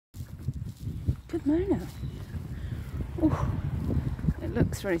Good morning. Ooh, it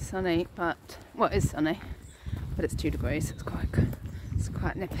looks very sunny, but well, it is sunny, but it's 2 degrees. So it's quite good. It's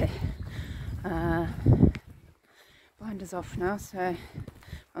quite nippy. Binder's off now, so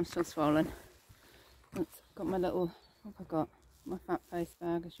I'm still swollen. I've got my little. What have I got? My fat face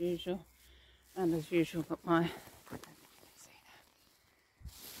bag as usual, and as usual got my.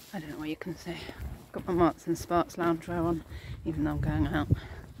 I don't know what you can see. Got my Marks and Sparks loungewear on, even though I'm going out.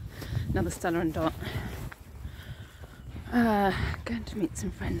 Another Stella and Dot. Going to meet some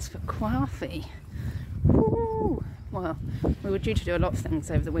friends for coffee. Woo! Well, we were due to do a lot of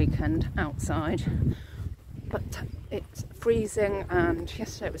things over the weekend outside, but it's freezing and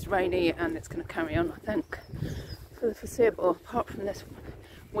yesterday it was rainy and it's going to carry on, I think, for the foreseeable, apart from this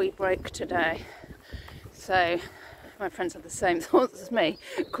wee break today. So my friends have the same thoughts as me.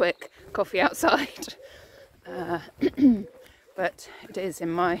 Quick coffee outside. But it is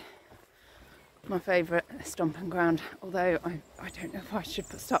in my favourite stomping ground, although I don't know if I should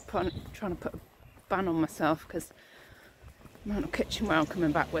start trying to put a ban on myself, because the amount of kitchenware I'm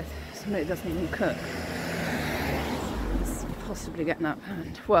coming back with, somebody that doesn't even cook, is possibly getting out of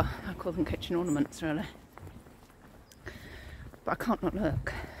hand. Well, I call them kitchen ornaments really, but I can't not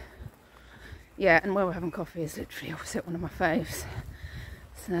look. Yeah, and where we're having coffee is literally opposite one of my faves,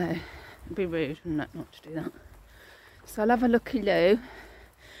 so it'd be rude not to do that. So I'll have a looky-loo,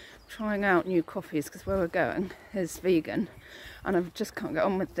 trying out new coffees, because where we're going is vegan and I just can't get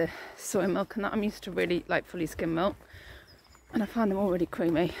on with the soy milk and that. I'm used to really like fully skim milk and I find them all really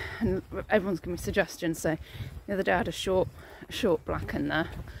creamy, and everyone's giving me suggestions. So the other day I had a short black in there,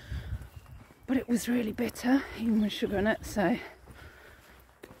 but it was really bitter even with sugar in it, so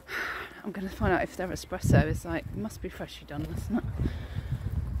I'm going to find out if their espresso is like, it must be freshly done, mustn't it,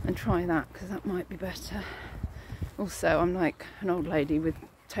 and try that, because that might be better. Also, I'm like an old lady with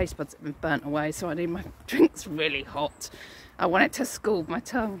taste buds that have been burnt away, so I need my drinks really hot. I want it to scald my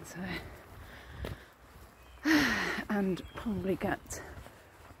tongue, so and probably get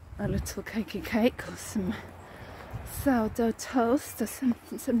a little cakey cake or some sourdough toast or some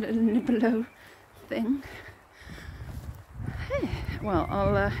little nibble thing. Hey, well,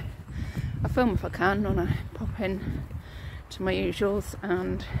 I'll film if I can when I pop in to my usuals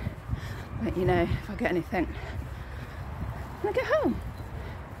and let you know if I get anything when I get home.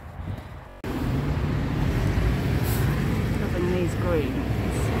 Loving these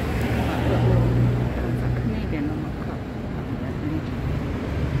greens. That Canadian on my cup.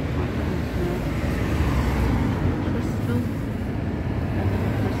 Crystal.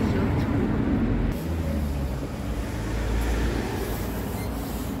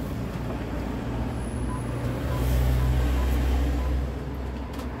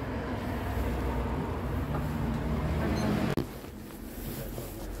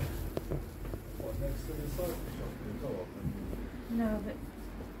 No, but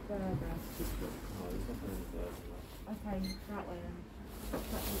okay, that way then. That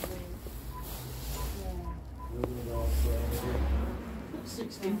was green. Yeah.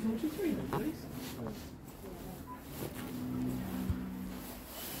 1643 then, please.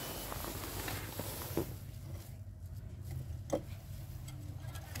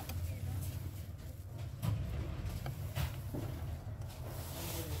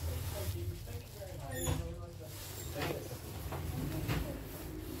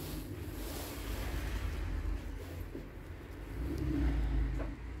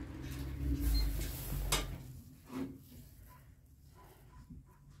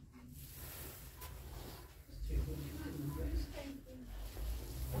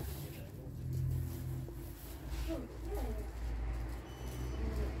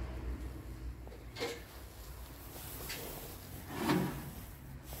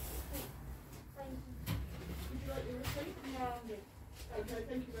 Okay,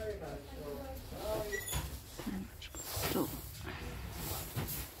 thank you very much. So much crystal.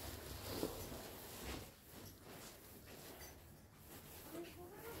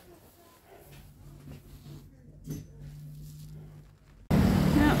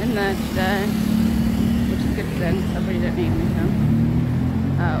 Out in there today, which is a good thing, because I really don't need anything.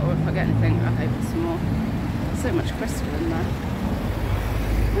 Or if I get anything, I hope it's some more. There's so much crystal in there.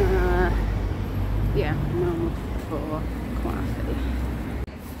 Yeah, no for coffee.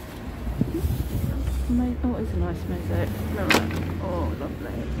 Oh, it's a nice mosaic. Oh,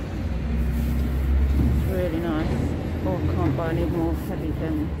 lovely. It's really nice. Oh, I can't buy any more heavy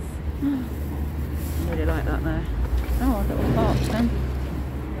things. I really like that though. Oh, a little heart then.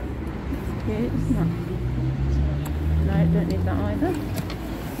 It's cute, isn't it? No, don't need that either. In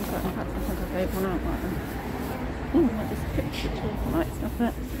fact, I think I gave one out like that. Oh, I just picked the 12 lights off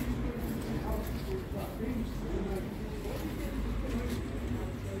it.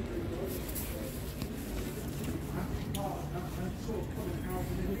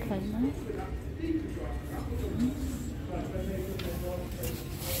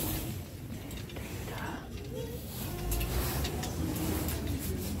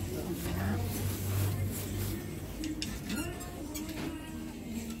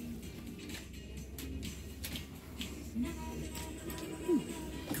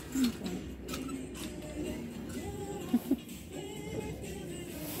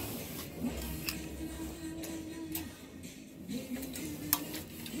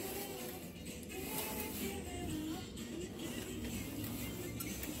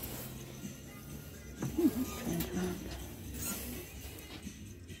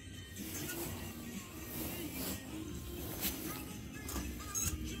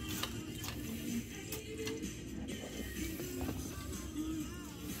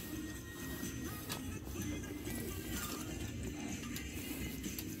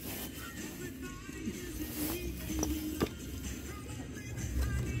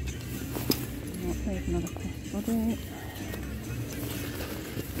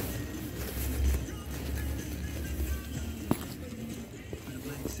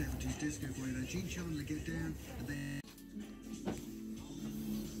 disco for you. Gene Chandler, Get Down, and then...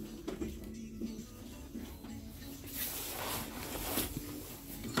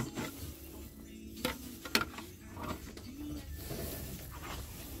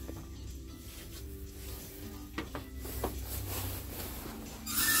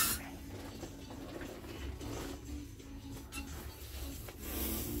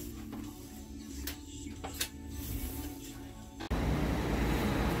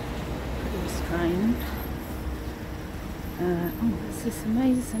 Oh, there's this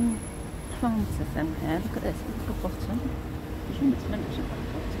amazing planter thing here. Look at this, look at the bottom. I presume it's mentioned at the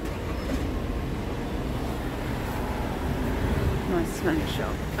bottom. Nice smelling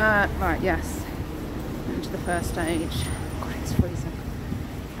shop. Right, yes. Into the first stage. God, it's freezing.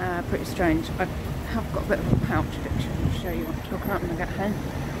 Pretty strange. I have got a bit of a pouch addiction. I'll show you what I'm talking about when I get home.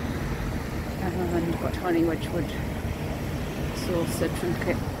 And I've got a tiny Wedgwood saucer,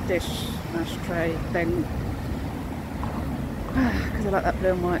 trinket, dish, ashtray thing. Because I like that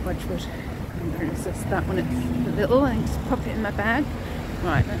blue and white Wedgwood. I'm going to resist that when it's little and just pop it in my bag.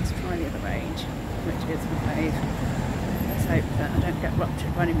 Right, let's try the other range, which is my fave. Let's hope that I don't get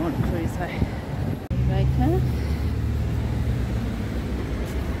ruptured by any more Crueset. Baker.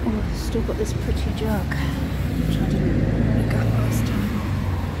 Oh, I've still got this pretty jug, which I didn't really get last time.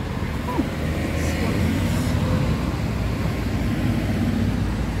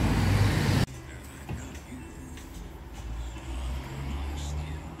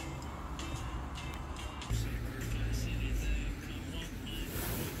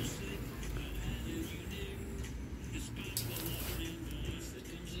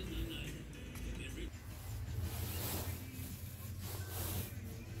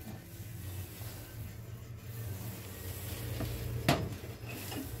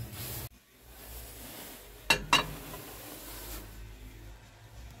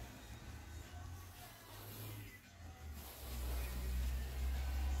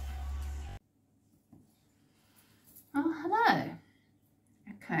 Oh, oh, hello.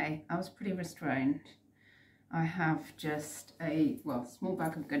 Okay, I was pretty restrained. I have just a, well, small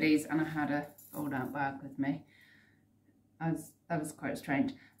bag of goodies and I had a fold out bag with me. That was quite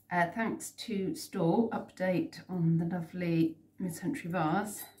strange. Thanks to Store, update on the lovely mid-century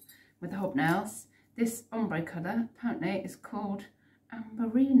vase with the hobnails. This ombre colour apparently is called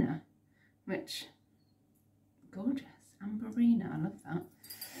Amberina, which, gorgeous, Amberina, I love that.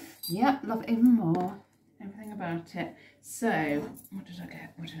 Yep, love it even more. Everything about it. So, what did I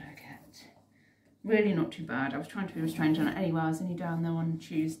get? What did I get? Really not too bad. I was trying to be restrained on it anyway. I was only down there on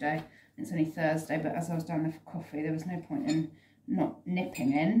Tuesday. It's only Thursday, but as I was down there for coffee, there was no point in not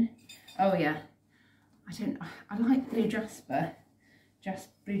nipping in. Oh yeah, I like blue jasper,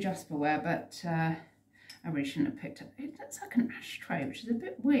 blue jasperware, but I really shouldn't have picked it. It looks like an ashtray, which is a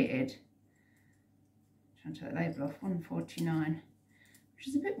bit weird. I'm trying to take the label off. £1.49, which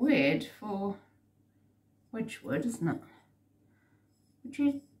is a bit weird for Wedgwood, isn't it? Would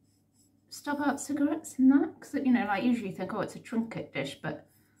you stub out cigarettes in that? Because, you know, like usually you think, oh, it's a trinket dish, but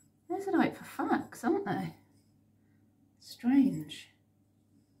those are like for facts, aren't they? Strange.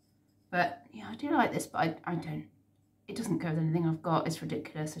 But yeah, I do like this, but I don't. It doesn't go with anything I've got. It's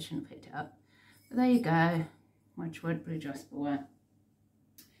ridiculous. I shouldn't have picked it up. But there you go. Wedgwood blue jasperware.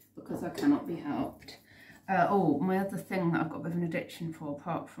 Because I cannot be helped. Oh, my other thing that I've got a bit of an addiction for,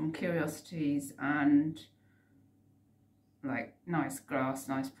 apart from curiosities and like nice glass,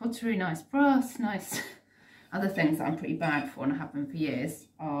 nice pottery, nice brass, nice other things that I'm pretty bad for and I have been for years,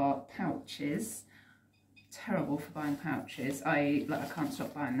 are pouches. Terrible for buying pouches. I can't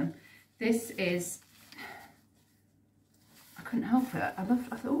stop buying them. This is, I couldn't help it. I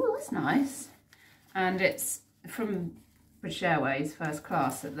thought, oh, that's nice. And it's from British Airways first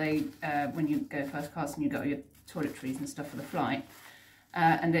class, that they, when you go first class and you got your toiletries and stuff for the flight.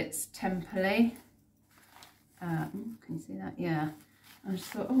 And it's temple-y. Can you see that? Yeah. I just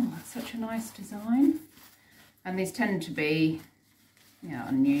thought, oh, that's such a nice design. And these tend to be, yeah,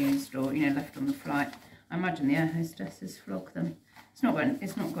 unused or, you know, left on the flight. I imagine the air hostesses flog them. It's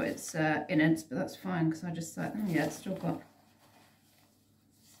not got its innards, but that's fine because I just thought, oh yeah, it's still got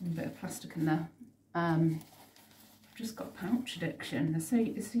some bit of plastic in there. I've just got pouch addiction.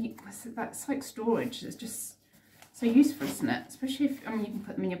 That's like storage. It's just so useful, isn't it? Especially if, I mean, you can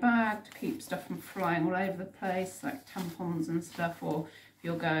put them in your bag to keep stuff from flying all over the place, like tampons and stuff, or if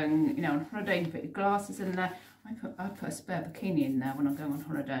you're going, you know, on holiday, you put your glasses in there. I put a spare bikini in there when I'm going on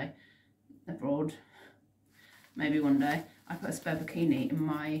holiday abroad. Maybe one day. I put a spare bikini in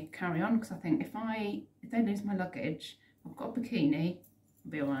my carry-on because I think if they lose my luggage, I've got a bikini,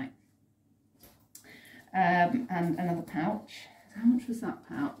 I'll be alright. And another pouch. How much was that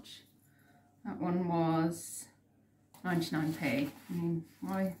pouch? That one was 99p. I mean,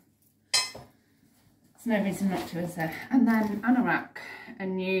 why? There's no reason not to, is there? And then anorak, a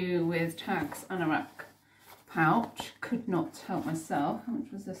new with tags anorak pouch. Could not help myself. How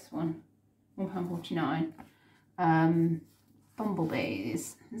much was this one? £1.49.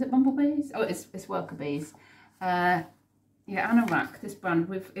 Bumblebees. Is it bumblebees? Oh, it's worker bees. Yeah, anorak. This brand,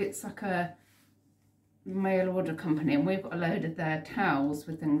 it's like a mail order company, and we've got a load of their towels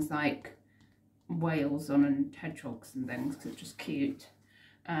with things like whales on and hedgehogs and things, because it's just cute.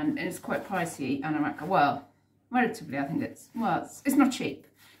 And it's quite pricey, anorak. Well, relatively, I think it's not cheap.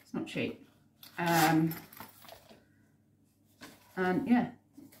 It's not cheap. And yeah,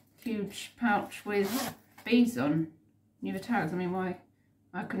 huge pouch with bees on, new tags. I mean, why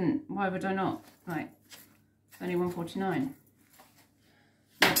would I not? Right, it's only £1.49.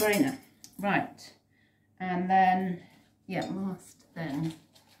 No brainer. Right, and then yeah, last thing.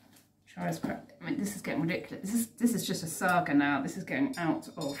 I mean, this is getting ridiculous. This is just a saga now. This is getting out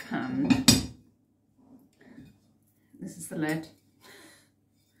of hand. This is the lid.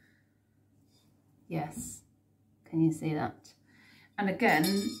 Yes, can you see that? And again,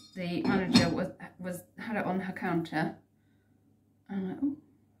 the manager had it on her counter. And I'm like, oh,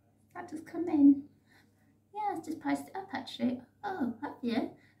 that just come in. Yeah, it's just priced it up actually. Oh, have you?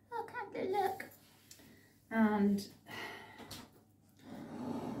 Oh, can't look. And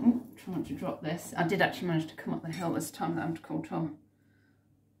try not to drop this. I did actually manage to come up the hill this time that I'm to call Tom.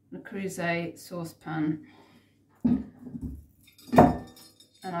 The Crueset saucepan.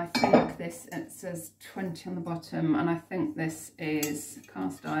 And I think this, it says 20 on the bottom, and I think this is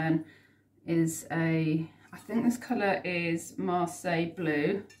cast iron, I think this colour is Marseille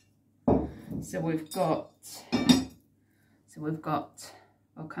blue. So we've got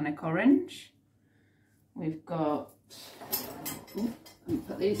volcanic orange. We've got, ooh, I haven't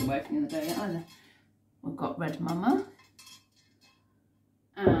put these away from the other day either. We've got red mama.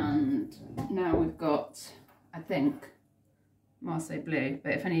 And now we've got, I think, Marseille blue,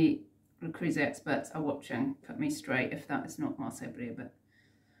 but if any Crueset experts are watching, put me straight if that is not Marseille blue. But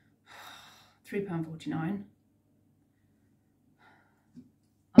 £3.49.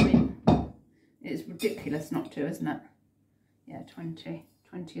 I mean, it's ridiculous not to, isn't it? Yeah, 20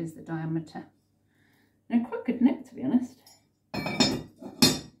 is the diameter. And quite good nick, to be honest.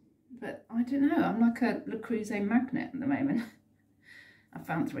 But I don't know, I'm like a Le Creuset magnet at the moment. I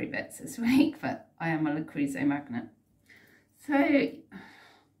found 3 bits this week, but I am a Le Creuset magnet. So,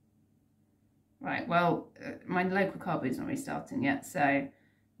 right, well, my local car boot's not really starting yet, so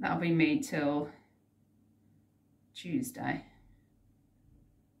that'll be me till Tuesday.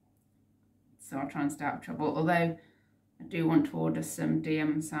 So I'll try and stay out of trouble, although I do want to order some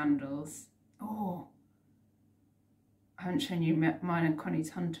DM sandals. Oh, I haven't shown you mine and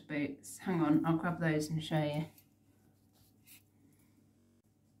Connie's hunter boots. Hang on, I'll grab those and show you.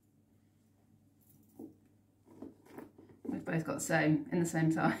 We've both got the same, in the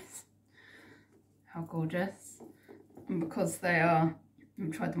same size. How gorgeous. And because they are,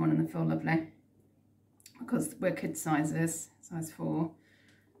 I've tried them on and they feel lovely. Because we're kids sizes, size 4,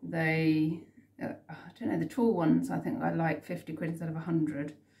 they, I don't know, the tall ones I think I like 50 quid instead of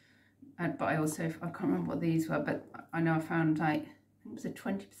 100. But I also, I can't remember what these were, but I know I found like, I think it was a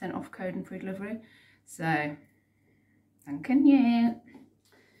 20% off code and free delivery. So, thanking you.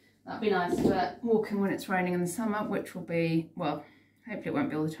 That'd be nice for walking when it's raining in the summer, which will be, well, hopefully it won't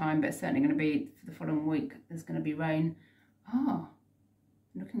be all the time, but it's certainly going to be for the following week. There's going to be rain. Oh,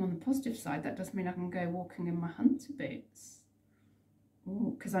 looking on the positive side, that does mean I can go walking in my hunter boots.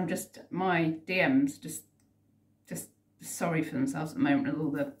 Because I'm just, my DMs just sorry for themselves at the moment with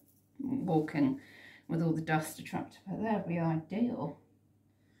all the walking, with all the dust attracted. But that'd be ideal.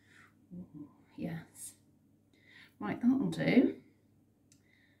 Ooh, yes. Right, that'll do.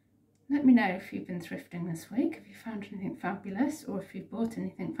 Let me know if you've been thrifting this week, if you found anything fabulous, or if you've bought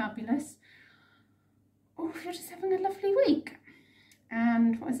anything fabulous, or if you're just having a lovely week.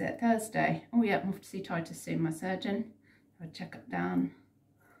 And what is it, Thursday? Oh yeah, I'm off to see Titus soon, my surgeon. Have a check up down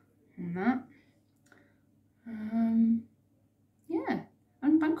on that. Yeah,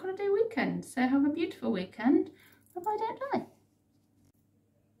 and bank holiday weekend, so have a beautiful weekend. Hope I don't die.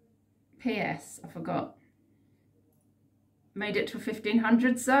 P.S. I forgot. Made it to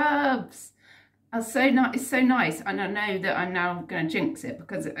 1,500 subs. It's so nice, and I know that I'm now going to jinx it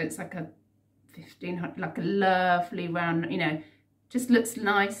because it's like a 1,500, like a lovely round, you know, just looks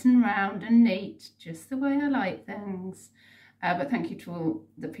nice and round and neat, just the way I like things. But thank you to all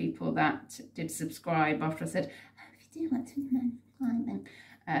the people that did subscribe after I said, oh, if you do want to subscribe,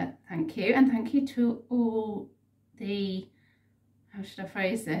 then thank you, and thank you to all the, how should I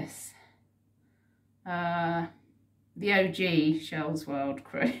phrase this? the OG Shell's World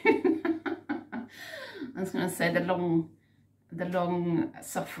crew. I was going to say the long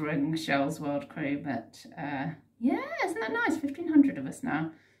suffering Shell's World crew, but yeah, isn't that nice? 1,500 of us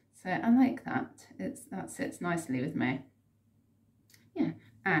now, so I like that. That sits nicely with me. Yeah,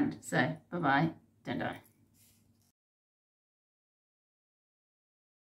 and so bye bye, don't die.